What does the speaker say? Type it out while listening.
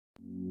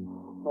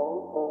I've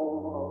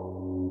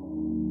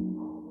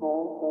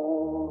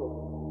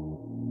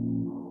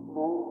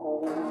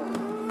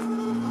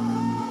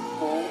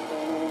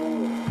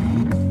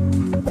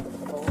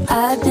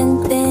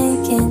been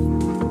thinking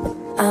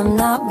I'm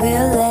not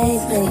real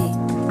lately.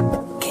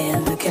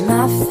 Can't look at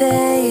my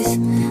face,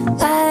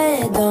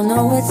 I don't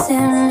know what's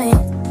in me.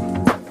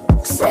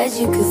 Said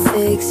you could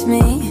fix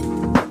me,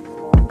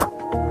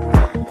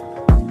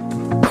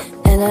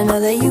 and I know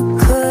that you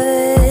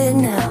could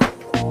now.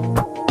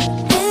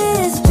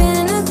 It's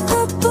been a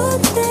couple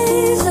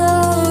days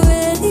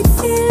already,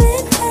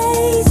 feeling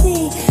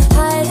hazy.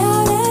 Hide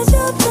out at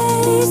your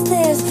place,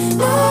 there's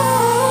no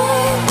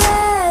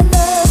bad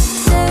luck.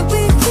 Said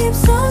we keep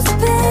some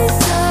space,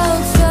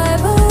 I'll try,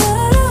 but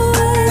what a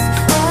waste.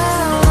 I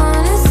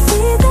wanna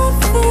see that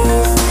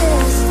face,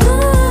 there's no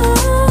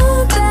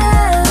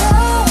bad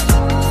luck.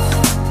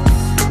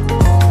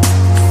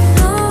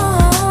 No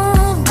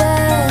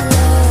bad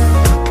luck,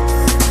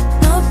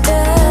 no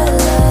bad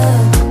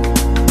luck.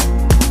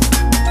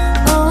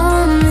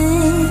 Oh me,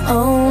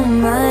 oh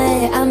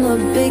my, I'm a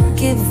big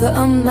giver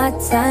of my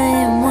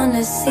time.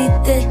 Wanna see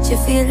that you're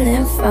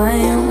feeling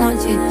fine.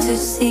 Want you to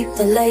see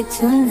the light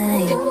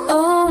tonight.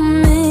 Oh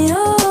me,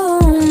 oh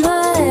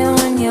my,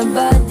 when your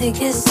body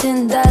gets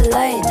in that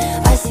light,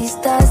 I see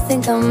stars,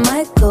 think I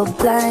might go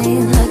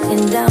blind.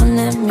 Looking down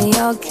at me,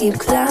 I'll keep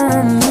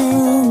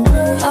climbing.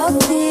 I'll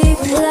keep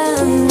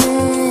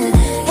climbing,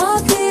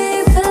 I'll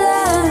keep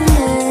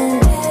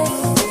climbing.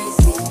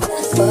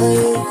 For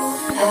you,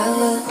 I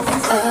will.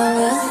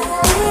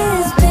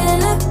 It's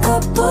been a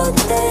couple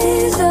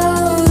days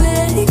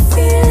already,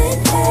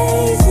 feeling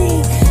hazy.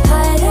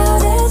 Hide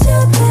out at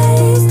your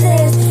place,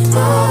 there's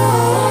no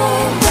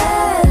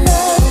bad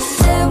luck.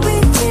 Said we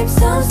keep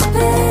some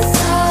space,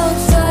 I'll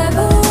try,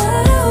 but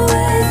what a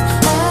waste.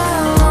 I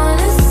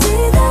wanna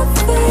see that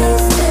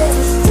face,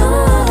 there's no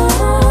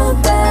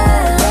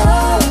bad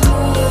luck.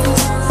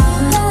 Bad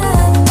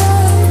luck,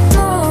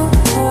 no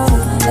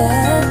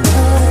bad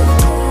luck,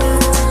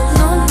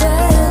 no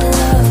bad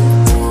luck.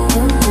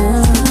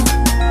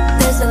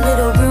 There's a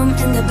little room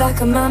in the back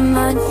of my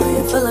mind for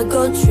you, full of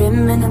gold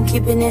trim, and I'm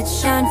keeping it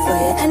shine for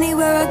you.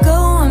 Anywhere I go,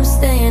 I'm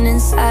staying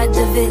inside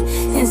of it,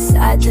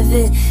 inside of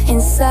it,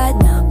 inside.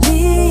 Now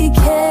be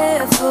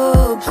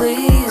careful,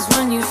 please.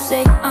 When you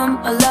say I'm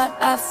a lot,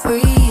 I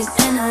freeze.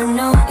 And I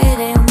know it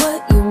ain't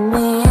what you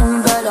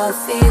mean, but I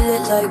feel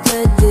it like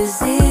a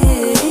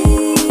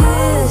disease.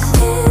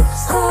 Can't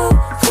stop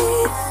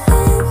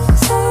feeling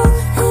so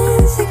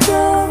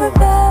insecure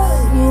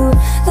about you,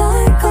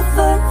 like I'll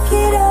fuck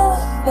it up.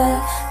 I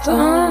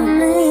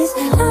promise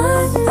I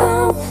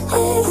know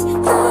it's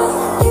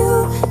not you,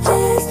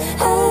 it's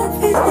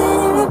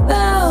everything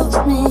about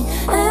me,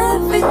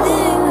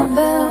 everything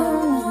about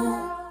me.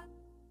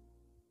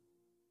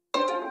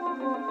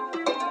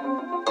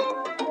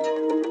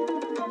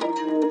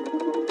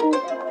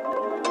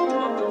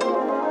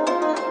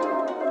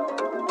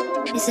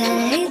 You said,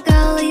 hey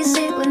girl, will you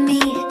sit with me?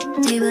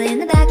 Table in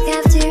the back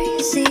cafeteria,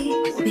 see.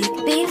 We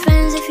could be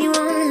friends if you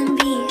wanna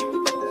be,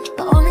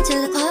 but only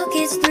till the clock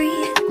hits 3.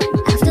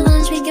 After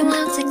lunch we can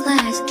walk to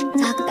class,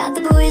 talk about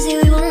the boys that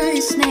we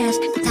wanna smash,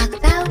 talk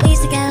about ways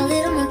to get a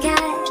little more cash.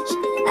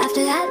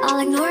 After that I'll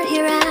ignore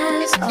your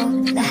ass.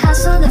 Oh, the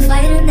hassle, the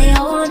fighting, they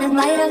all wanna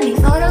bite of me.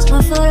 Photos,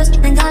 more photos,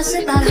 and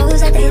gossip about hoes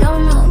that they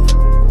don't know.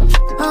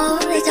 Oh,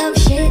 they talk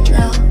shit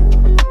though.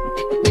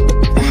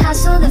 The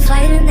hassle, the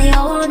fighting, they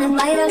all wanna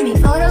bite of me.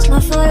 Photos,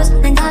 more photos,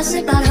 and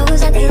gossip about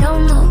hoes that they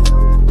don't know.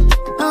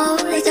 Oh,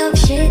 they talk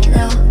shit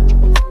though.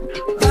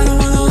 I don't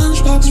want a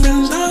lunchbox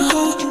friends, no.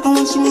 I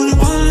want someone who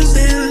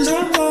understands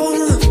our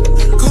home.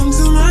 Come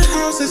to my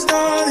house and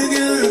start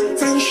again.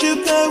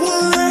 Friendship that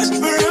will last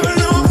forever,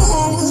 no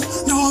more.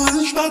 No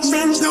lunchbox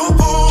friends, no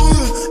more.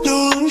 No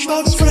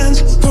lunchbox friends.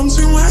 Come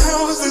to my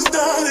house and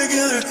start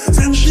again.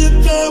 Friendship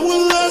that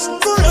will last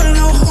forever,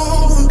 no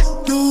more.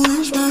 No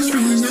lunchbox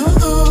friends, no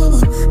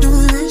more. No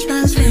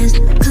lunchbox friends.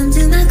 Come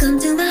to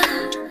my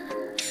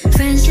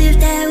friendship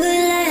that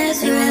will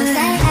last forever. You want a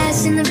fat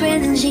ass in the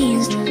brand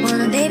jeans,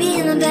 want a baby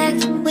in the back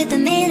with the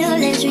made of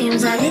their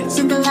dreams. I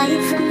listen the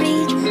light from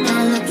me,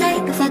 I look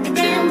like a fucking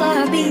damn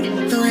Barbie.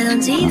 Going on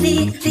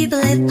TV, people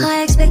have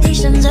high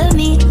expectations of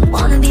me.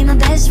 Wanna be my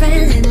best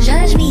friend and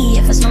judge me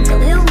if I smoke a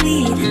little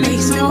weed.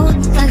 Makes no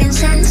fucking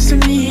sense to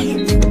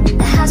me.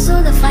 The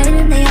hassle, the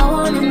fighting, they all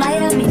wanna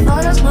bite of me.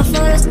 Photos, more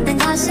photos, and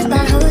gossip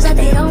about hoes that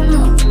they don't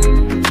know.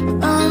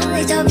 Oh,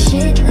 they talk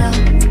shit though.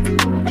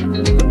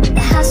 The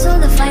hassle,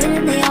 the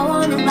fighting, they all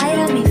wanna bite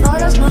of me.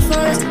 Photos, more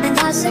photos, and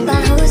gossip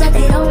about hoes that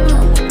they don't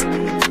know.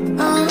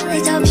 Oh,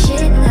 they talk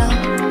shit though.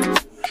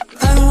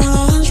 I don't want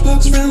a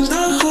lunchbox friends, no.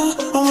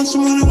 I want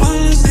someone who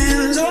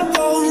understands our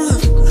home.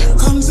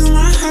 Come to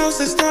my house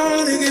and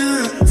start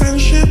again.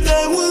 Friendship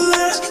that will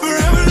last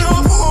forever, no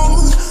more.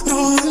 No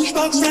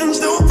lunchbox friends,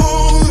 no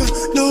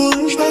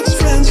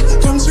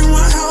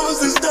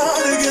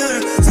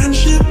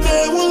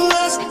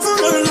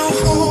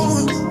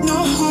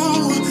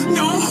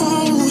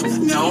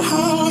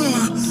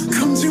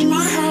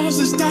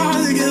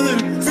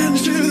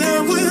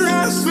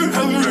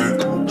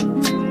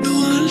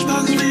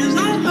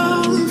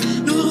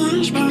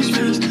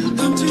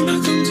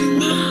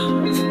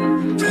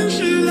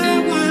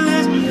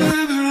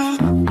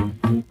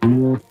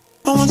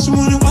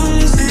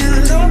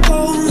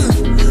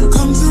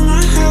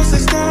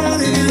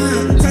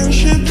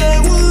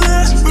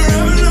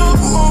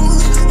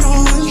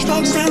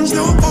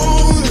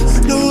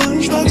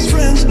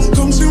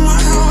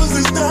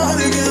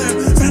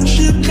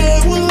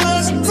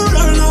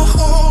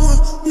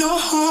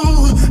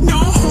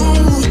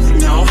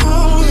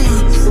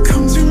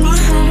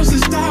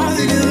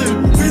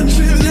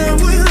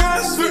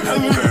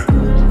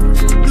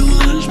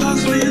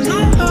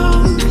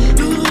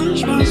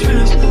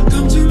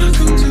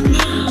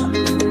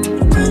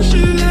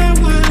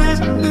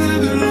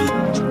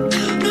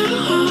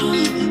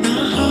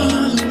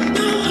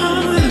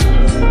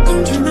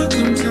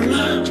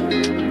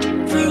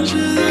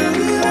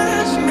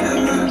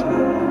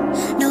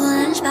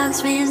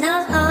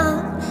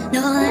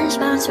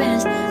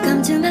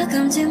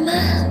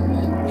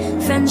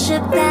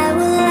friendship that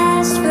will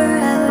last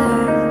forever.